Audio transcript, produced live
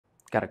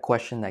Got a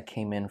question that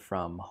came in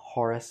from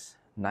Horace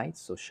Knight,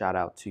 so shout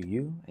out to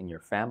you and your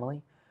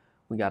family.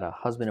 We got a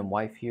husband and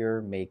wife here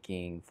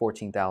making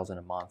 $14,000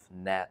 a month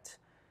net.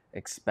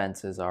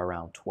 Expenses are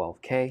around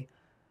 $12K,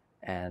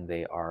 and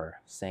they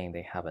are saying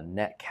they have a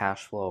net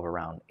cash flow of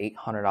around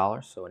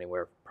 $800, so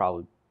anywhere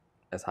probably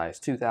as high as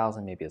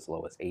 $2,000, maybe as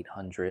low as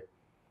 $800.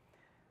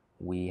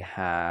 We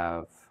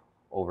have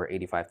over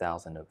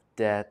 $85,000 of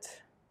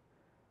debt.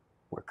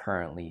 We're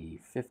currently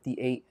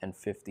 58 and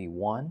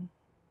 51.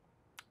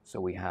 So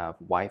we have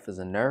wife is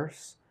a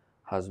nurse,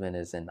 husband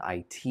is in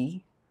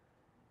IT,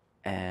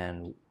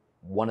 and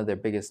one of their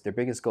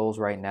biggest goals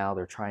right now,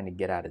 they're trying to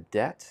get out of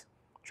debt,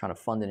 trying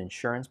to fund an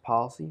insurance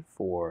policy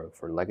for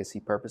legacy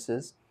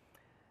purposes,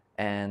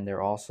 and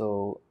they're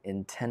also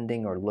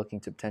intending or looking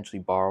to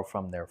potentially borrow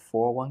from their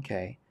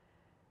 401k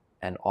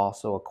and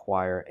also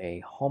acquire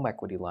a home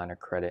equity line of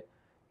credit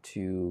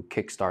to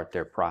kickstart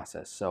their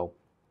process. So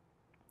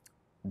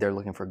they're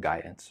looking for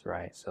guidance,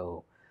 right?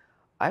 So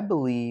I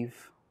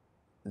believe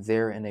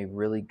they're in a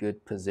really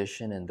good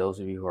position, and those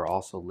of you who are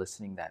also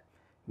listening that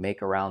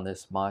make around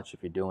this much,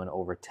 if you're doing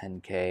over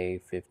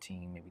 10K,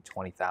 15, maybe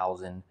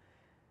 20,000,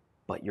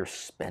 but you're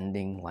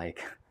spending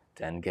like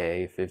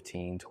 10K,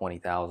 15,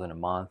 20,000 a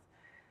month,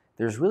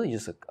 there's really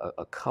just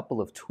a couple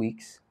of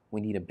tweaks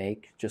we need to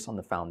make just on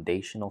the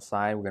foundational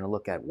side. We're going to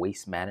look at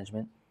waste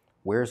management.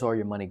 Where's all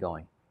your money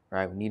going,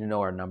 right? We need to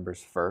know our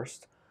numbers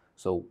first.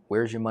 So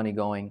where's your money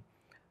going?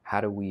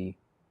 How do we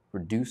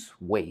reduce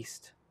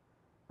waste?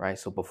 Right?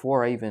 So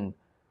before I even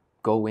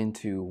go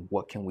into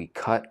what can we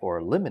cut or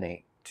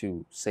eliminate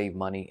to save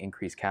money,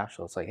 increase cash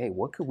flow, it's like, hey,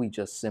 what could we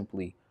just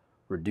simply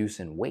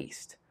reduce in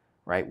waste,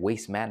 right?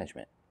 Waste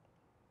management,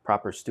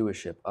 proper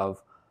stewardship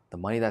of the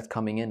money that's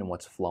coming in and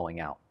what's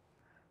flowing out,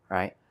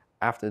 right?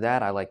 After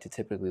that, I like to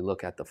typically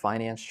look at the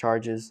finance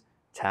charges,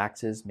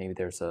 taxes. Maybe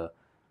there's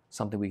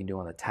something we can do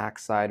on the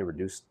tax side to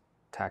reduce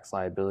tax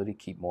liability,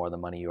 keep more of the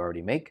money you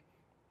already make.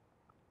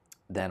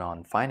 Then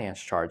on finance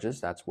charges,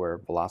 that's where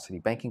velocity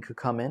banking could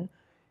come in.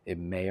 It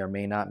may or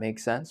may not make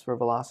sense for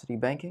velocity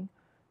banking,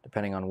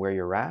 depending on where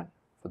you're at,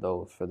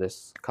 for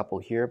this couple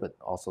here, but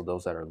also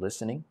those that are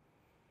listening.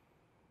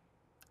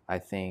 I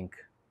think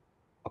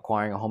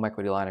acquiring a home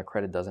equity line of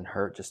credit doesn't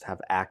hurt, just to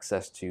have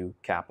access to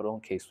capital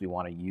in case we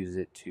want to use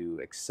it to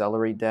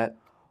accelerate debt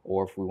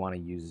or if we want to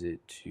use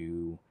it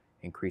to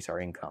increase our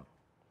income.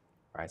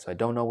 Right? So I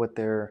don't know what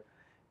their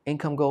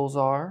income goals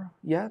are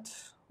yet.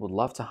 Would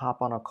love to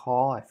hop on a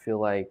call. I feel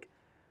like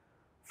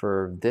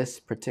for this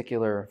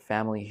particular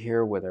family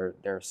here, where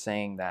they're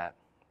saying that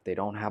they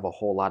don't have a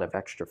whole lot of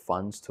extra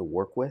funds to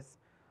work with,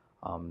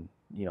 you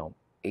know,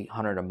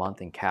 $800 a month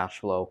in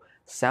cash flow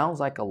sounds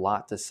like a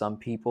lot to some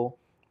people,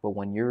 but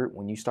when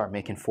you start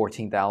making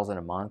 $14,000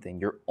 a month and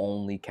you're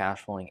only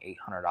cash flowing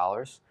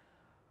 $800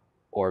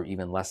 or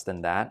even less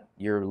than that,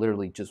 you're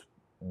literally just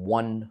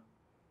one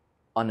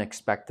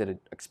unexpected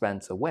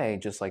expense away,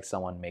 just like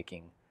someone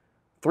making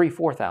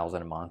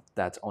 $3,000-4,000 a month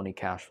that's only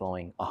cash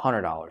flowing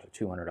 $100 or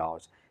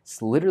 $200.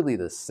 It's literally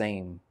the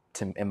same.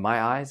 In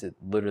my eyes, it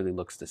literally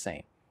looks the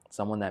same.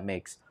 Someone that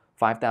makes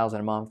 $5,000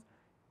 a month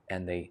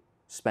and they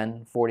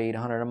spend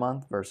 $4,800 a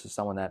month versus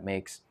someone that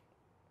makes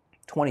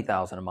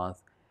 $20,000 a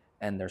month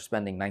and they're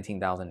spending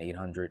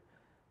 $19,800.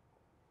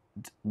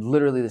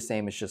 Literally the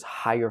same. It's just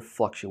higher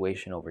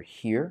fluctuation over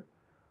here,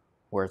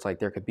 where it's like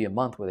there could be a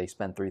month where they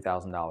spend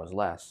 $3,000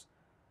 less.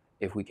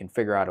 If we can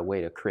figure out a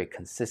way to create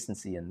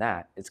consistency in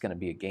that, it's going to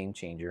be a game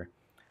changer.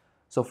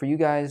 So for you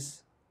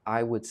guys,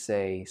 I would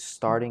say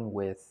starting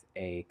with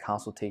a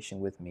consultation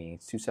with me,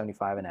 it's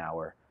 $275 an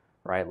hour,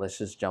 right? Let's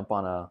just jump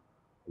on a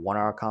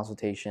 1-hour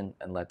consultation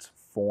and let's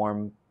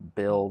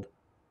build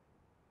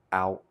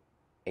out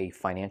a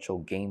financial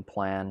game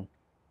plan.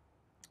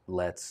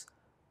 Let's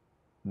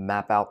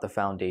map out the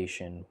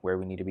foundation where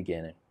we need to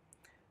begin.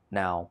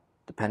 Now,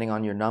 depending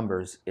on your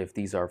numbers, if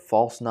these are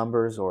false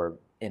numbers or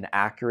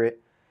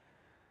inaccurate,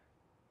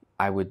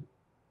 I would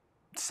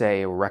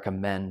say or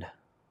recommend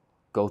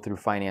go through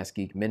Finance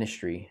Geek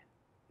Ministry,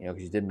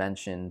 because you did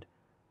mention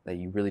that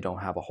you really don't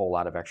have a whole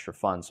lot of extra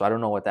funds. So I don't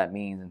know what that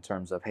means in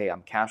terms of, hey,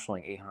 I'm cash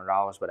flowing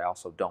 $800, but I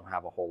also don't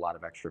have a whole lot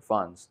of extra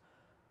funds.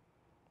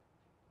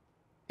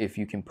 If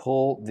you can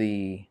pull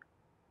the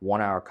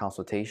 1-hour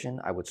consultation,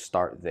 I would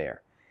start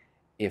there.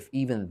 If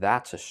even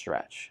that's a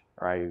stretch,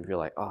 right? If you're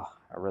like, oh,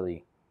 I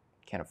really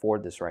can't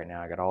afford this right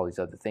now, I got all these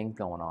other things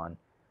going on,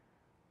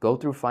 go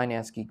through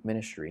Finance Geek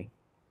Ministry.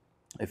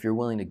 If you're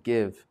willing to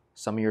give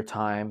some of your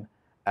time,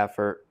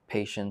 effort,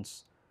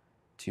 patience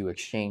to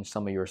exchange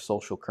some of your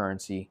social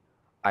currency,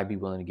 I'd be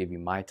willing to give you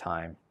my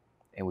time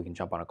and we can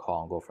jump on a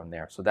call and go from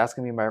there. So that's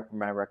going to be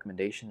my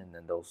recommendation. And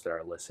then those that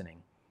are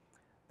listening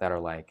that are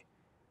like,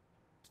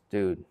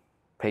 dude,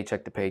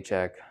 paycheck to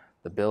paycheck,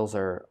 the bills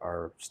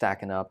are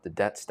stacking up, the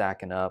debt's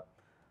stacking up,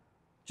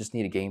 just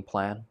need a game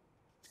plan.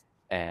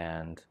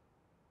 And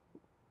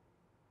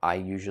I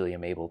usually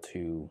am able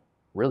to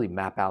really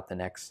map out the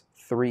next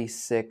 3,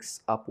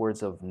 6,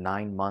 upwards of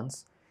 9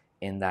 months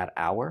in that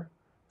hour,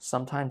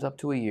 sometimes up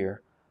to a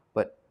year.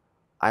 But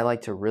I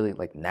like to really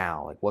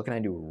now, what can I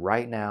do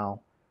right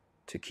now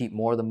to keep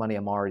more of the money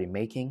I'm already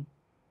making,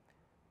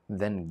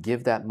 then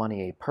give that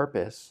money a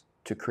purpose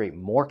to create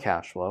more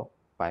cash flow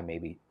by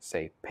maybe,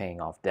 say,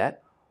 paying off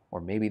debt, or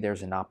maybe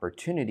there's an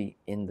opportunity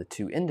in the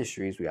two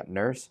industries. We got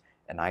nurse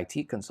and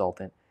IT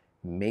consultant.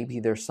 Maybe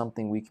there's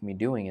something we can be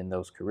doing in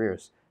those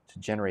careers to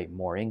generate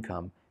more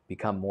income,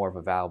 become more of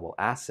a valuable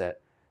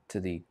asset to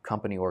the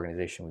company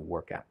organization we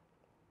work at.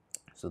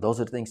 So those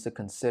are the things to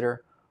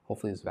consider.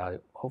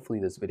 Hopefully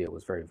this video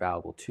was very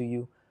valuable to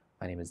you.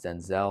 My name is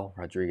Denzel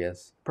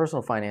Rodriguez,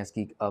 personal finance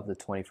geek of the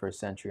 21st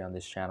century. On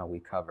this channel, we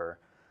cover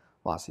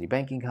velocity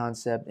banking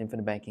concept,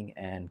 infinite banking,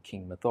 and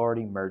kingdom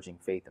authority, merging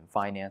faith and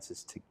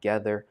finances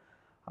together.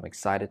 I'm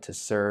excited to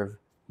serve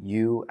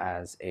you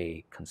as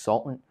a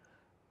consultant,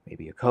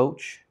 maybe a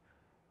coach,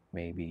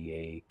 maybe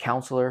a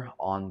counselor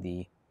on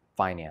the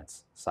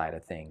finance side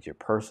of things, your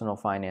personal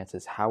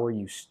finances. How are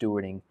you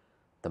stewarding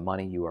the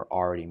money you are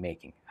already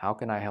making? How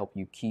can I help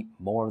you keep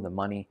more of the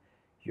money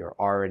you're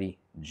already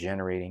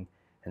generating?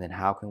 And then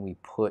how can we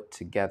put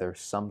together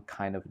some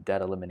kind of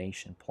debt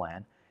elimination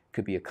plan? It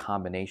could be a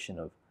combination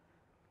of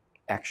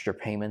extra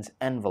payments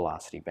and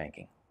velocity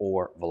banking,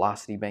 or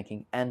velocity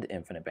banking and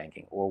infinite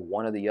banking, or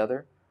one or the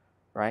other,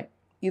 right?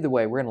 Either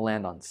way, we're going to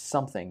land on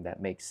something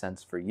that makes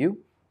sense for you,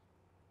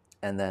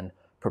 and then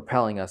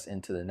propelling us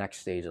into the next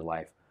stage of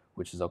life,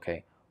 which is,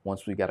 okay,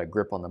 once we got a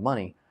grip on the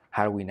money,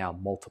 how do we now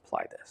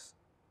multiply this?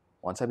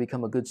 Once I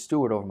become a good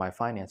steward over my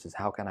finances,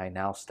 how can I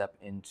now step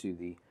into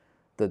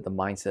the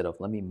mindset of,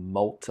 let me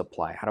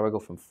multiply? How do I go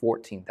from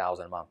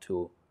 $14,000 a month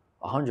to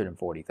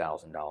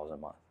 $140,000 a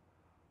month?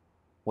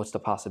 What's the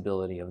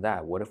possibility of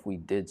that? What if we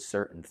did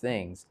certain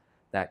things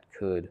that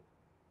could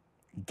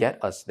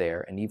get us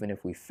there, and even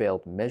if we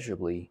failed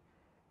miserably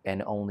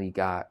and only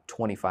got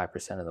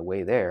 25% of the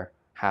way there,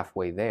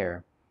 halfway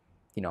there,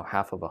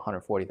 half of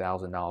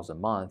 $140,000 a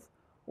month,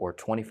 or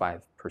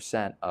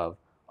 25% of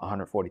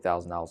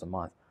 $140,000 a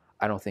month,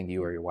 I don't think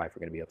you or your wife are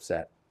going to be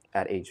upset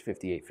at age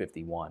 58,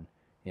 51.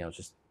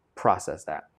 Just process that.